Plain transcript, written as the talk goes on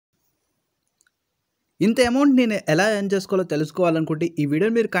ఇంత అమౌంట్ నేను ఎలా ఎర్న్ చేసుకోవాలో తెలుసుకోవాలనుకుంటే ఈ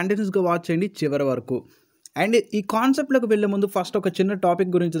వీడియోని మీరు కంటిన్యూస్గా వాచ్ చేయండి చివరి వరకు. అండ్ ఈ కాన్సెప్ట్లోకి వెళ్ళే ముందు ఫస్ట్ ఒక చిన్న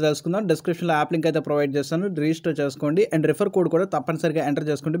టాపిక్ గురించి తెలుసుకుందాం. డిస్క్రిప్షన్లో యాప్ లింక్ అయితే ప్రొవైడ్ చేస్తాను, రిజిస్టర్ చేసుకోండి అండ్ రిఫర్ కోడ్ కూడా తప్పనిసరిగా ఎంటర్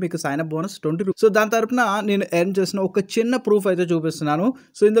చేసుకోండి, మీకు sign up bonus 20 rupees. So దాని తరపున నేను ఎర్న్ చేసిన ఒక చిన్న ప్రూఫ్ అయితే చూపిస్తున్నాను.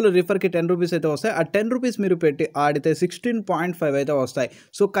 సో ఇందులో రిఫర్కి 10 రూపీస్ అయితే వస్తాయి. ఆ 10 రూపీస్ మీరు పెట్టి ఆడితే 16.5 అయితే వస్తాయి.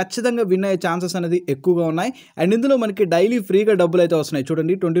 సో ఖచ్చితంగా విన్ అయ్యే ఛాన్సెస్ అనేది ఎక్కువగా ఉన్నాయి. అండ్ ఇందులో మనకి డైలీ ఫ్రీగా డబ్బులు అయితే వస్తున్నాయి.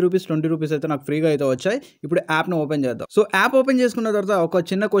 చూడండి 20 రూపీస్ అయితే నాకు ఫ్రీగా అయితే వచ్చాయి. ఇప్పుడు యాప్ను ఓపెన్ చేద్దాం. సో యాప్ ఓపెన్ చేసుకున్న తర్వాత ఒక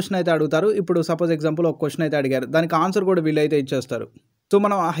చిన్న క్వశ్చన్ అయితే అడుగుతారు. ఇప్పుడు సపోజ్ ఎగ్జాంపుల్ ఒక క్వశ్చన్ అయితే అడిగారు, దానికి ఆన్సర్ కూడా వీళ్ళు అయితే ఇచ్చేస్తారు. సో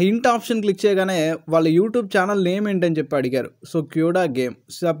మనం ఆ హింట్ ఆప్షన్ క్లిక్ చేయగానే వాళ్ళ యూట్యూబ్ ఛానల్ నేమ్ ఏంటని చెప్పి అడిగారు. సో క్యూడా గేమ్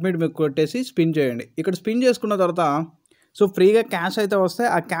సబ్మిట్ మీకు కొట్టేసి స్పిన్ చేయండి. ఇక్కడ స్పిన్ చేసుకున్న తర్వాత సో ఫ్రీగా క్యాష్ అయితే వస్తాయి.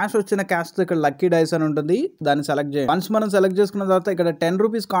 ఆ క్యాష్ వచ్చిన క్యాష్తో ఇక్కడ లక్కీ డైస్ అని ఉంటుంది, దాన్ని సెలెక్ట్ చేయండి. వన్స్ మనం సెలెక్ట్ చేసుకున్న తర్వాత ఇక్కడ 10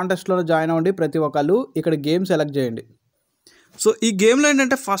 రూపీస్ కాంటెస్ట్లో జాయిన్ అవ్వండి. ప్రతి ఒక్కళ్ళు ఇక్కడ గేమ్ సెలెక్ట్ చేయండి. సో ఈ గేమ్లో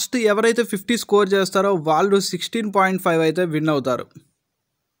ఏంటంటే ఫస్ట్ ఎవరైతే 50 స్కోర్ చేస్తారో వాళ్ళు 16.5 అయితే విన్ అవుతారు.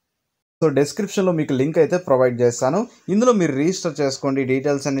 సో డిస్క్రిప్షన్లో మీకు లింక్ అయితే ప్రొవైడ్ చేస్తాను. ఇందులో మీరు రిజిస్టర్ చేసుకోండి,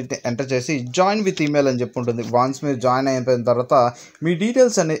 డీటెయిల్స్ అన్ని ఎంటర్ చేసి జాయిన్ విత్ ఈమెయిల్ అని చెప్పి ఉంటుంది. వన్స్ మీరు జాయిన్ అయిపోయిన తర్వాత మీ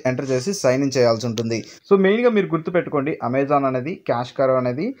డీటెయిల్స్ అన్ని ఎంటర్ చేసి సైన్ ఇన్ చేయాల్సి ఉంటుంది. సో మెయిన్గా మీరు గుర్తుపెట్టుకోండి, అమెజాన్ అనేది క్యాష్కారో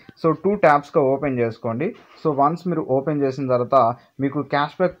అనేది సో 2 ట్యాబ్స్గా ఓపెన్ చేసుకోండి. సో వన్స్ మీరు ఓపెన్ చేసిన తర్వాత మీకు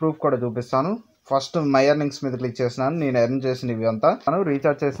క్యాష్ బ్యాక్ ప్రూఫ్ కూడా చూపిస్తాను. ఫస్ట్ మై ఎర్నింగ్స్ మీద క్లిక్ చేసినాను. నేను ఎర్న్ చేసిన ఇవి అంతా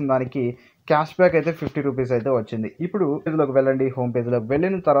రీఛార్జ్ చేసిన దానికి క్యాష్ బ్యాక్ అయితే 50 రూపీస్ అయితే వచ్చింది. ఇప్పుడు పేజ్లోకి వెళ్ళండి. హోమ్ పేజ్లోకి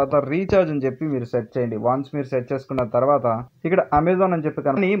వెళ్ళిన తర్వాత రీఛార్జ్ అని చెప్పి మీరు సెట్ చేయండి. వన్స్ మీరు సెట్ చేసుకున్న తర్వాత ఇక్కడ అమెజాన్ అని చెప్పి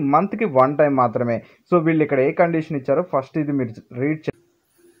కానీ మంత్కి 1 టైం మాత్రమే. సో వీళ్ళు ఇక్కడ ఏ కండిషన్ ఇచ్చారో ఫస్ట్ ఇది మీరు రీడ్ చేయండి.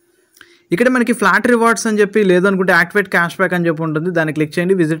 ఇక్కడ మనకి ఫ్లాట్ రివార్డ్స్ అని చెప్పి లేదనుకుంటే యాక్టివేట్ క్యాష్ బ్యాక్ అని చెప్పి ఉంటుంది, దాన్ని క్లిక్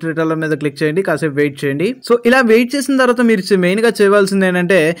చేయండి. విజిట్ రిటైలర్ మీద క్లిక్ చేయండి, కాసేపు వెయిట్ చేయండి. సో ఇలా వెయిట్ చేసిన తర్వాత మీరు మెయిన్గా చేయవలసింది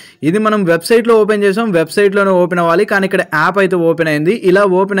ఏంటంటే ఇది మనం వెబ్సైట్లో ఓపెన్ చేసాం, వెబ్సైట్లోనే ఓపెన్ అవ్వాలి. కానీ ఇక్కడ యాప్ అయితే ఓపెన్ అయింది. ఇలా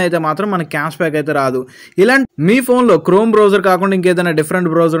ఓపెన్ అయితే మాత్రం మనకి క్యాష్ బ్యాక్ అయితే రాదు. ఇలాంటి మీ ఫోన్లో క్రోమ్ బ్రౌజర్ కాకుండా ఇంకేదైనా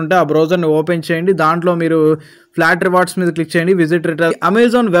డిఫరెంట్ బ్రౌజర్ ఉంటే ఆ బ్రౌజర్ని ఓపెన్ చేయండి. దాంట్లో మీరు ఫ్లాట్ రివార్డ్స్ మీద క్లిక్ చేయండి. విజిట్ రిటైల్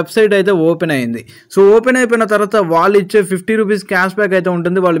అమెజాన్ వెబ్సైట్ అయితే ఓపెన్ అయింది. సో ఓపెన్ అయిపోయిన తర్వాత వాళ్ళు ఇచ్చే 50 రూపీస్ క్యాష్ బ్యాక్ అయితే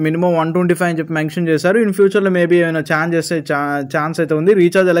ఉంటుంది. వాళ్ళు మినిమం 125 అని చెప్పి మెన్షన్ చేశారు. ఇన్ ఫ్యూచర్లో మేబీ ఏమైనా ఛాన్స్ అయితే ఉంది.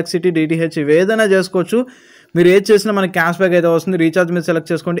 రీఛార్జ్ ఎలక్ట్రిసిటీ డిటిహెచ్ ఇవి ఏదైనా చేసుకోవచ్చు. మీరు ఏది చేసినా మనకి క్యాష్ బ్యాక్ అయితే వస్తుంది. రీఛార్జ్ మీద సెలెక్ట్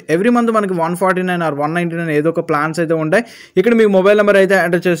చేసుకోండి. ఎవ్రీ మంత్ మనకి 149 ఆర్ 199 ఏదో ఒక ప్లాన్స్ అయితే ఉంటాయి. ఇక్కడ మీ మొబైల్ నెంబర్ అయితే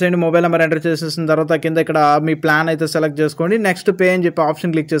ఎంటర్ చేసేయండి. మొబైల్ నెంబర్ ఎంటర్ చేసేసిన తర్వాత కింద ఇక్కడ మీ ప్లాన్ అయితే సెలెక్ట్ చేసుకోండి. నెక్స్ట్ పే అని చెప్పి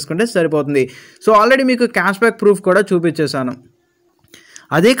ఆప్షన్ క్లిక్ చేసుకుంటే సరిపోతుంది. సో ఆల్రెడీ మీకు క్యాష్ బ్యాక్ ప్రూఫ్ కూడా చూపించేశాను.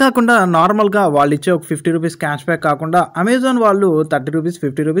 అదే కాకుండా నార్మల్గా వాళ్ళు ఇచ్చే ఒక 50 రూపీస్ క్యాష్ బ్యాక్ కాకుండా అమెజాన్ వాళ్ళు 30 rupees,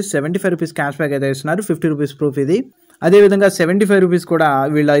 50 rupees, 75 rupees cash back అయితే ఇస్తున్నారు. 50 రూపీస్ ప్రూఫ్ ఇది. అదేవిధంగా 75 రూపీస్ కూడా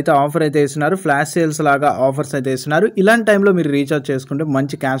వీళ్ళు అయితే ఆఫర్ అయితే ఇస్తున్నారు. ఫ్లాష్ సేల్స్ లాగా ఆఫర్స్ అయితే ఇస్తున్నారు. ఇలాంటి టైంలో మీరు రీఛార్జ్ చేసుకుంటే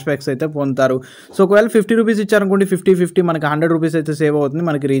మంచి క్యాష్ బ్యాక్స్ అయితే పొందుతారు. సో ఒకవేళ 50 రూపీస్ ఇచ్చారనుకోండి, 50 మనకి 100 రూపీస్ అయితే సేవ్ అవుతుంది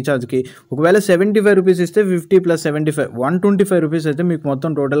మనకి రీఛార్జ్కి. ఒకవేళ 75 రూపీస్ ఇస్తే 50 + 75 125 రూపీస్ అయితే మీకు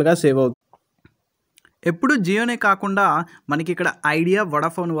మొత్తం టోటల్గా సేవ్ అవుతుంది. ఎప్పుడు జియోనే కాకుండా మనకి ఇక్కడ ఐడియా,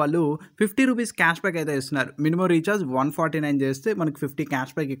 వడాఫోన్ వాళ్ళు 50 రూపీస్ క్యాష్ బ్యాక్ అయితే ఇస్తున్నారు. మినిమం రీఛార్జ్ 149 చేస్తే మనకి 50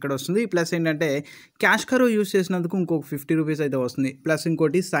 క్యాష్ బ్యాక్ ఇక్కడ వస్తుంది. ప్లస్ ఏంటంటే క్యాష్కరో యూస్ చేసినందుకు ఇంకొక 50 రూపీస్ అయితే వస్తుంది. ప్లస్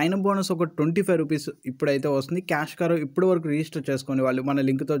ఇంకోటి సైన్ అప్ బోనస్ ఒక 25 రూపీస్ ఇప్పుడైతే వస్తుంది. క్యాష్కరో ఇప్పటి వరకు రిజిస్టర్ చేసుకోండి వాళ్ళు మన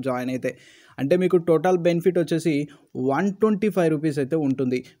లింక్తో జాయిన్ అయితే. అంటే మీకు టోటల్ బెనిఫిట్ వచ్చేసి 125 రూపీస్ అయితే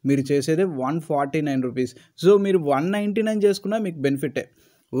ఉంటుంది. మీరు చేసేదే 149 రూపీస్. సో మీరు 199 చేసుకున్నా మీకు బెనిఫిటే.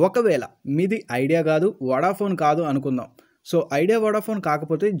 ఒకవేళ మీది ఐడియా కాదు, వడాఫోన్ కాదు అనుకుందాం. సో ఐడియా, వడాఫోన్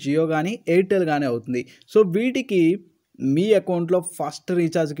కాకపోతే జియో కానీ ఎయిర్టెల్ కానీ అవుతుంది. సో వీటికి మీ అకౌంట్లో ఫస్ట్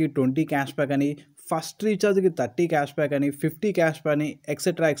రీఛార్జ్కి 20 క్యాష్ బ్యాక్ అని, ఫస్ట్ రీఛార్జ్కి 30 క్యాష్ బ్యాక్ అని, 50 క్యాష్ బ్యాక్ అని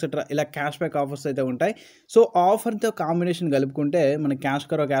ఎక్సెట్రా ఇలా క్యాష్ బ్యాక్ ఆఫర్స్ అయితే ఉంటాయి. సో ఆఫర్తో కాంబినేషన్ కలుపుకుంటే మనకి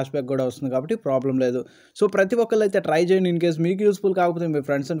క్యాష్కరో క్యాష్ బ్యాక్ కూడా వస్తుంది కాబట్టి ప్రాబ్లం లేదు. సో ప్రతి ఒక్కళ్ళు అయితే ట్రై చేయండి. ఇన్ కేస్ మీకు యూస్ఫుల్ కాకపోతే మీ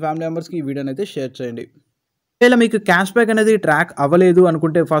ఫ్రెండ్స్ అండ్ ఫ్యామిలీ మెంబర్స్కి ఈ వీడియోని అయితే షేర్ చేయండి. ఒకవేళ మీకు క్యాష్ బ్యాక్ అనేది ట్రాక్ అవ్వలేదు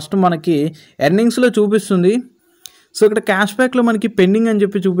అనుకుంటే ఫస్ట్ మనకి ఎర్నింగ్స్లో చూపిస్తుంది. సో ఇక్కడ క్యాష్ బ్యాక్లో మనకి పెండింగ్ అని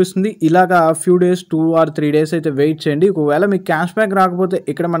చెప్పి చూపిస్తుంది. ఇలాగా ఫ్యూ డేస్ 2 or 3 డేస్ అయితే వెయిట్ చేయండి. ఒకవేళ మీకు క్యాష్ బ్యాక్ రాకపోతే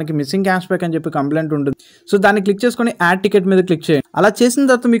ఇక్కడ మనకి మిస్సింగ్ క్యాష్ బ్యాక్ అని చెప్పి కంప్లైంట్ ఉంటుంది. సో దాన్ని క్లిక్ చేసుకొని యాడ్ టికెట్ మీద క్లిక్ చేయండి. అలా చేసిన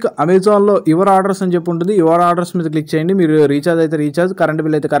తర్వాత మీకు అమెజాన్లో యువర్ ఆర్డర్స్ అని చెప్పి ఉంటుంది. యువర్ ఆర్డర్స్ మీద క్లిక్ చేయండి. మీరు రీఛార్జ్ అయితే రీఛార్జ్, కరెంట్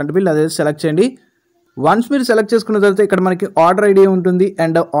బిల్ అయితే కరెంట్ బిల్ అదైతే సెలెక్ట్ చేయండి. వన్స్ మీరు సెలెక్ట్ చేసుకున్న తర్వాత ఇక్కడ మనకి ఆర్డర్ ఐడి ఉంటుంది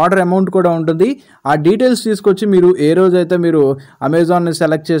అండ్ ఆర్డర్ అమౌంట్ కూడా ఉంటుంది. ఆ డీటెయిల్స్ తీసుకొచ్చి మీరు ఏ రోజు అయితే మీరు అమెజాన్ని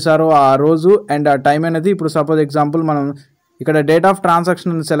సెలెక్ట్ చేశారో ఆ రోజు అండ్ ఆ టైం అనేది, ఇప్పుడు సపోజ్ ఎగ్జాంపుల్ మనం ఇక్కడ డేట్ ఆఫ్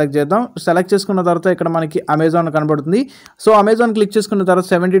ట్రాన్సాక్షన్ సెలెక్ట్ చేద్దాం. సెలెక్ట్ చేసుకున్న తర్వాత ఇక్కడ మనకి అమెజాన్ కనబడుతుంది. సో అమెజాన్ క్లిక్ చేసుకున్న తర్వాత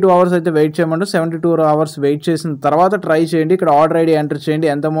 72 అవర్స్ అయితే వెయిట్ చేయమంటే 72 అవర్స్ వెయిట్ చేసిన తర్వాత ట్రై చేయండి. ఇక్కడ ఆర్డర్ ఐడి ఎంటర్ చేయండి,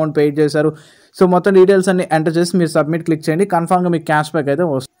 ఎంత అమౌంట్ పే చేశారు. సో మొత్తం డీటెయిల్స్ అన్ని ఎంటర్ చేసి మీరు సబ్మిట్ క్లిక్ చేయండి. కన్ఫామ్గా మీకు క్యాష్ బ్యాక్ అయితే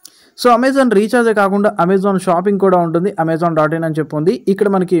వస్తుంది. సో అమెజాన్ రీఛార్జే కాకుండా అమెజాన్ షాపింగ్ కూడా ఉంటుంది. amazon.in అని చెప్పి ఉంది. ఇక్కడ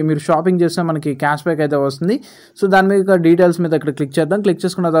మనకి మీరు షాపింగ్ చేస్తే మనకి క్యాష్ బ్యాక్ అయితే వస్తుంది. సో దాని మీద డీటెయిల్స్ మీద ఇక్కడ క్లిక్ చేద్దాం. క్లిక్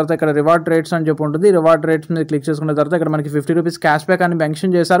చేసుకున్న తర్వాత ఇక్కడ రివార్డ్ రేట్స్ అని చెప్పి ఉంటుంది. రివార్డ్ రేట్స్ మీద క్లిక్ చేసుకున్న తర్వాత ఇక్కడ మనకి 50 రూపీస్ క్యాష్ బ్యాక్ అని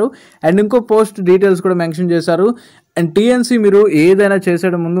మెన్షన్ చేశారు. అండ్ ఇంకో పోస్ట్ డీటెయిల్స్ కూడా మెన్షన్ చేశారు. అండ్ టీఎన్సీ మీరు ఏదైనా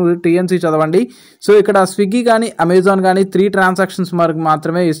చేసేయడం ముందు టీఎన్సీ చదవండి. సో ఇక్కడ స్విగ్గీ కానీ అమెజాన్ కానీ 3 ట్రాన్సాక్షన్స్ వరకు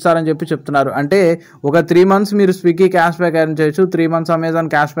మాత్రమే ఇస్తారని చెప్పి చెప్తున్నారు. అంటే ఒక 3 months మీరు స్విగ్గీ క్యాష్ బ్యాక్ ఎర్న్ చేయొచ్చు, 3 months అమెజాన్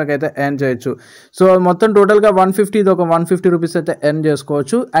క్యాష్ బ్యాక్ అయితే ఎర్న్ చేయొచ్చు. సో మొత్తం టోటల్గా 150 ఒక 150 రూపీస్ అయితే ఎర్న్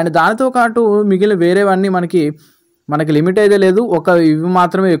చేసుకోవచ్చు. అండ్ దానితో పాటు మిగిలిన వేరేవన్నీ మనకి లిమిట్ అయితే లేదు. ఇవి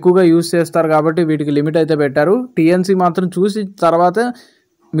మాత్రమే ఎక్కువగా యూజ్ చేస్తారు కాబట్టి వీటికి లిమిట్ అయితే పెట్టారు. టీఎన్సీ మాత్రం చూసి తర్వాత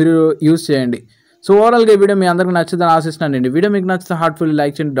మీరు యూజ్ చేయండి. సో ఓవరాల్గా ఈ వీడియో మీ అందరికీ నచ్చిందని ఆశిస్తున్నానండి. వీడియో మీకు నచ్చితే హార్ట్ఫుల్లీ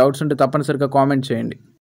లైక్ చేయండి. డౌట్స్ ఉంటే తప్పనిసరిగా కామెంట్ చేయండి.